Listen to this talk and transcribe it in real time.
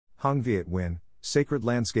Hung Viet Nguyen, Sacred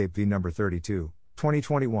Landscape V No. 32,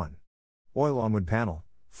 2021. Oil on wood panel,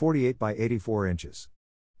 48 by 84 inches.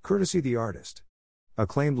 Courtesy the artist.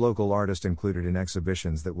 Acclaimed local artist included in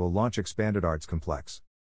exhibitions that will launch Expanded Arts Complex.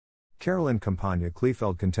 Carolyn Campagna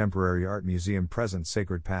Kleefeld Contemporary Art Museum presents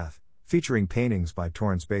Sacred Path, featuring paintings by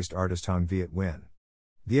Torrance-based artist Hung Viet Nguyen.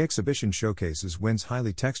 The exhibition showcases Nguyen's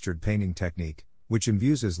highly textured painting technique, which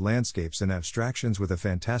imbues his landscapes and abstractions with a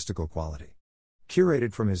fantastical quality.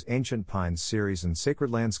 Curated from his Ancient Pines series and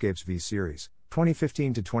Sacred Landscapes V series,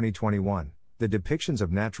 2015 to 2021, the depictions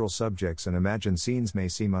of natural subjects and imagined scenes may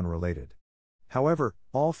seem unrelated. However,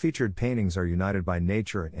 all featured paintings are united by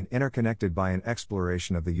nature and interconnected by an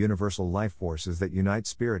exploration of the universal life forces that unite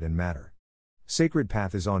spirit and matter. Sacred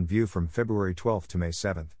Path is on view from February 12 to May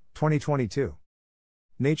 7, 2022.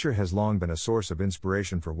 Nature has long been a source of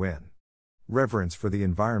inspiration for Nguyen. Reverence for the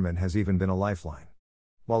environment has even been a lifeline.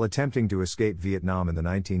 While attempting to escape Vietnam in the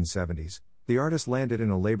 1970s, the artist landed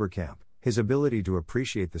in a labor camp. His ability to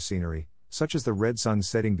appreciate the scenery, such as the red sun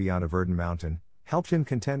setting beyond a verdant mountain, helped him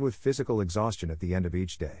contend with physical exhaustion at the end of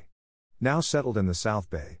each day. Now settled in the South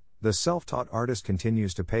Bay, the self-taught artist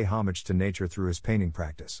continues to pay homage to nature through his painting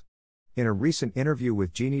practice. In a recent interview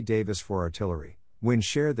with Jeannie Davis for Artillery, Nguyen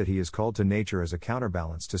shared that he is called to nature as a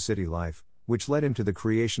counterbalance to city life, which led him to the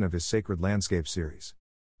creation of his Sacred Landscape series.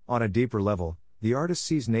 On a deeper level, the artist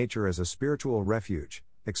sees nature as a spiritual refuge,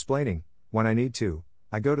 explaining, "When I need to,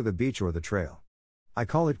 I go to the beach or the trail. I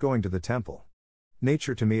call it going to the temple.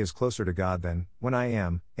 Nature to me is closer to God than, when I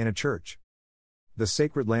am, in a church." The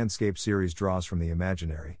Sacred Landscape series draws from the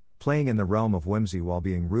imaginary, playing in the realm of whimsy while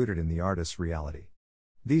being rooted in the artist's reality.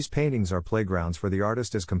 These paintings are playgrounds for the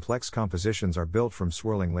artist as complex compositions are built from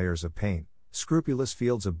swirling layers of paint, scrupulous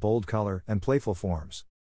fields of bold color, and playful forms.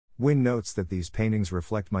 Nguyen notes that these paintings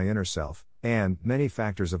reflect my inner self, and many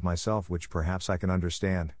factors of myself which perhaps I can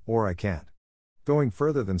understand, or I can't. Going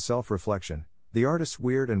further than self-reflection, the artist's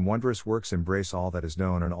weird and wondrous works embrace all that is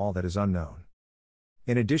known and all that is unknown.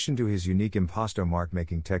 In addition to his unique impasto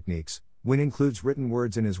mark-making techniques, Nguyen includes written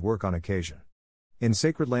words in his work on occasion. In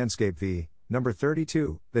Sacred Landscape V, No.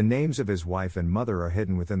 32, the names of his wife and mother are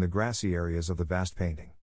hidden within the grassy areas of the vast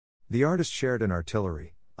painting. The artist shared in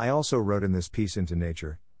Artillery, "I also wrote in this piece into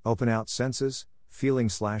nature, open out senses,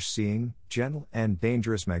 feeling/seeing, gentle and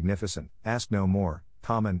dangerous, magnificent, ask no more,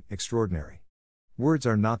 common, extraordinary." Words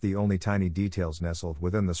are not the only tiny details nestled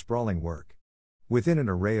within the sprawling work. Within an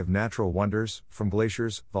array of natural wonders, from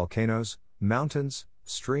glaciers, volcanoes, mountains,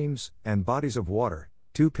 streams, and bodies of water,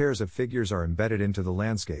 two pairs of figures are embedded into the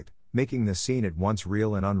landscape, making the scene at once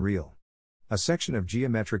real and unreal. A section of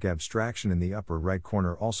geometric abstraction in the upper right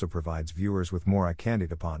corner also provides viewers with more eye candy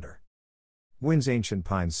to ponder. Nguyen's Ancient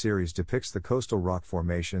Pines series depicts the coastal rock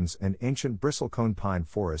formations and ancient bristlecone pine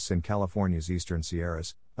forests in California's eastern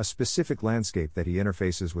Sierras, a specific landscape that he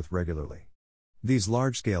interfaces with regularly. These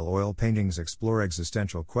large-scale oil paintings explore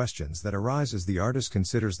existential questions that arise as the artist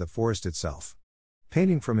considers the forest itself.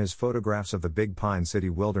 Painting from his photographs of the Big Pine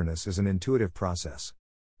City wilderness is an intuitive process.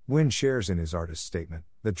 Nguyen shares in his artist statement,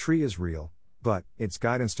 "The tree is real, but its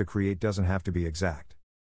guidance to create doesn't have to be exact."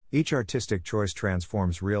 Each artistic choice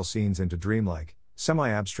transforms real scenes into dreamlike,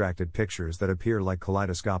 semi-abstracted pictures that appear like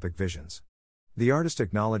kaleidoscopic visions. The artist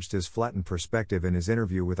acknowledged his flattened perspective in his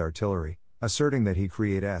interview with Artillery, asserting that he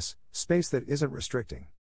creates space that isn't restricting.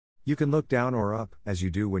 You can look down or up, as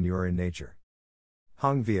you do when you are in nature.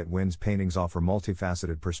 Hung Viet Nguyen's paintings offer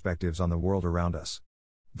multifaceted perspectives on the world around us.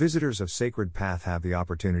 Visitors of Sacred Path have the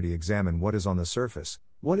opportunity to examine what is on the surface,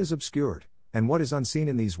 what is obscured, and what is unseen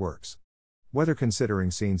in these works. Whether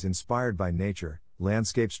considering scenes inspired by nature,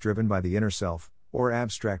 landscapes driven by the inner self, or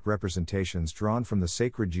abstract representations drawn from the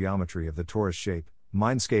sacred geometry of the torus shape,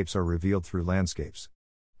 mindscapes are revealed through landscapes.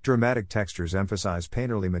 Dramatic textures emphasize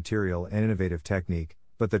painterly material and innovative technique,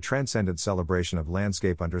 but the transcendent celebration of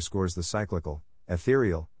landscape underscores the cyclical,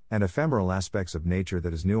 ethereal, and ephemeral aspects of nature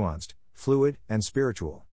that is nuanced, fluid, and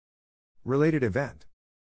spiritual. Related event.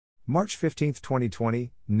 March 15,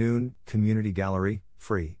 2020, noon, Community Gallery,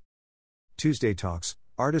 free. Tuesday Talks,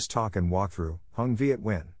 Artist Talk and Walkthrough, Hung Viet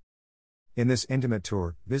Nguyen. In this intimate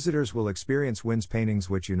tour, visitors will experience Nguyen's paintings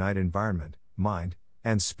which unite environment, mind,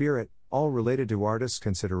 and spirit, all related to artists'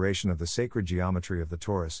 consideration of the sacred geometry of the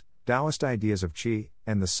torus, Taoist ideas of qi,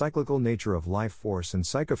 and the cyclical nature of life force and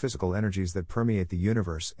psychophysical energies that permeate the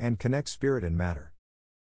universe and connect spirit and matter.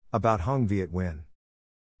 About Hung Viet Nguyen.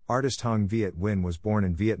 Artist Hung Viet Nguyen was born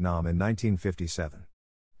in Vietnam in 1957.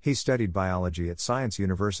 He studied biology at Science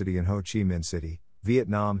University in Ho Chi Minh City,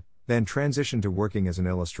 Vietnam, then transitioned to working as an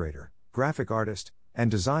illustrator, graphic artist, and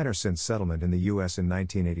designer since settlement in the U.S. in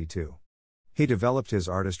 1982. He developed his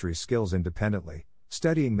artistry skills independently,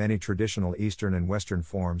 studying many traditional Eastern and Western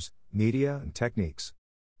forms, media, and techniques.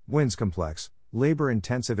 Wynn's complex,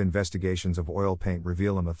 labor-intensive investigations of oil paint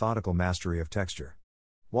reveal a methodical mastery of texture.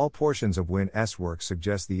 While portions of Wynn's work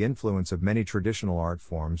suggest the influence of many traditional art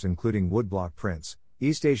forms including woodblock prints,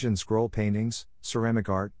 East Asian scroll paintings, ceramic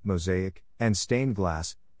art, mosaic, and stained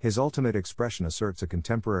glass, his ultimate expression asserts a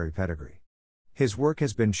contemporary pedigree. His work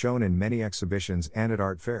has been shown in many exhibitions and at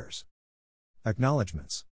art fairs.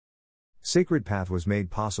 Acknowledgements. Sacred Path was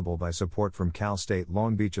made possible by support from Cal State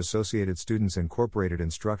Long Beach Associated Students Incorporated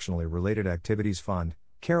Instructionally Related Activities Fund,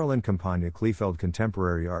 Carolyn Campagna Kleefeld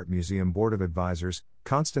Contemporary Art Museum Board of Advisors,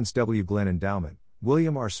 Constance W. Glenn Endowment,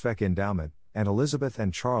 William R. Sveck Endowment, and Elizabeth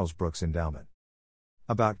and Charles Brooks Endowment.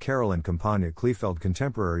 About Carolyn Campagna Kleefeld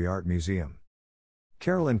Contemporary Art Museum.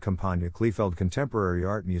 Carolyn Campagna Kleefeld Contemporary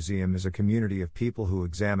Art Museum is a community of people who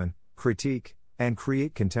examine, critique, and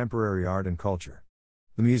create contemporary art and culture.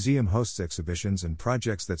 The museum hosts exhibitions and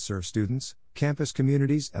projects that serve students, campus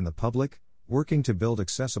communities, and the public, working to build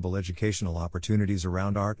accessible educational opportunities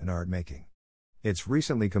around art and art making. Its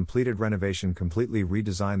recently completed renovation completely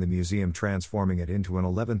redesigned the museum, transforming it into an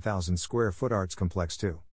 11,000 square foot arts complex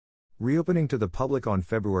too. Reopening to the public on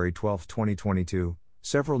February 12, 2022,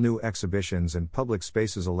 several new exhibitions and public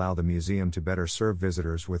spaces allow the museum to better serve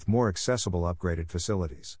visitors with more accessible upgraded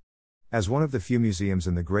facilities. As one of the few museums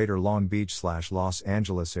in the greater Long Beach/Los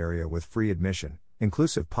Angeles area with free admission,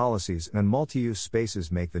 inclusive policies and multi-use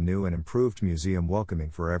spaces make the new and improved museum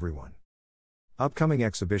welcoming for everyone. Upcoming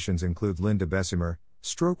exhibitions include Linda Bessemer,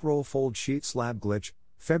 Stroke Roll Fold Sheet Slab Glitch,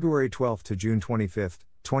 February 12 to June 25,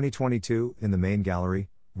 2022, in the main gallery,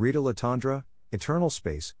 Rita Latondra, Eternal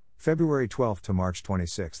Space, February 12 to March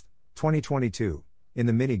 26, 2022, in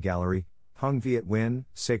the mini gallery, Hung Viet Nguyen,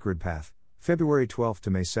 Sacred Path, February 12 to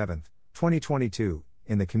May 7, 2022,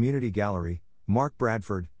 in the community gallery, Mark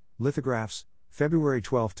Bradford, Lithographs, February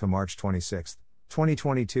 12 to March 26,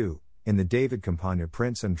 2022, in the David Campagna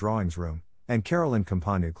Prints and Drawings Room, and Carolyn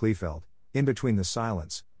Campagna Kleefeld, In Between the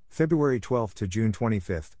Silence, February 12 to June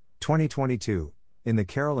 25, 2022, in the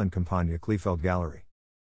Carolyn Campagna Kleefeld Gallery.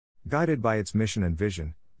 Guided by its mission and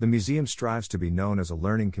vision, the museum strives to be known as a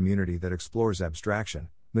learning community that explores abstraction,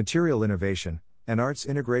 material innovation, and arts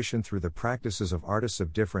integration through the practices of artists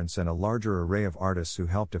of difference and a larger array of artists who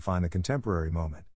help define the contemporary moment.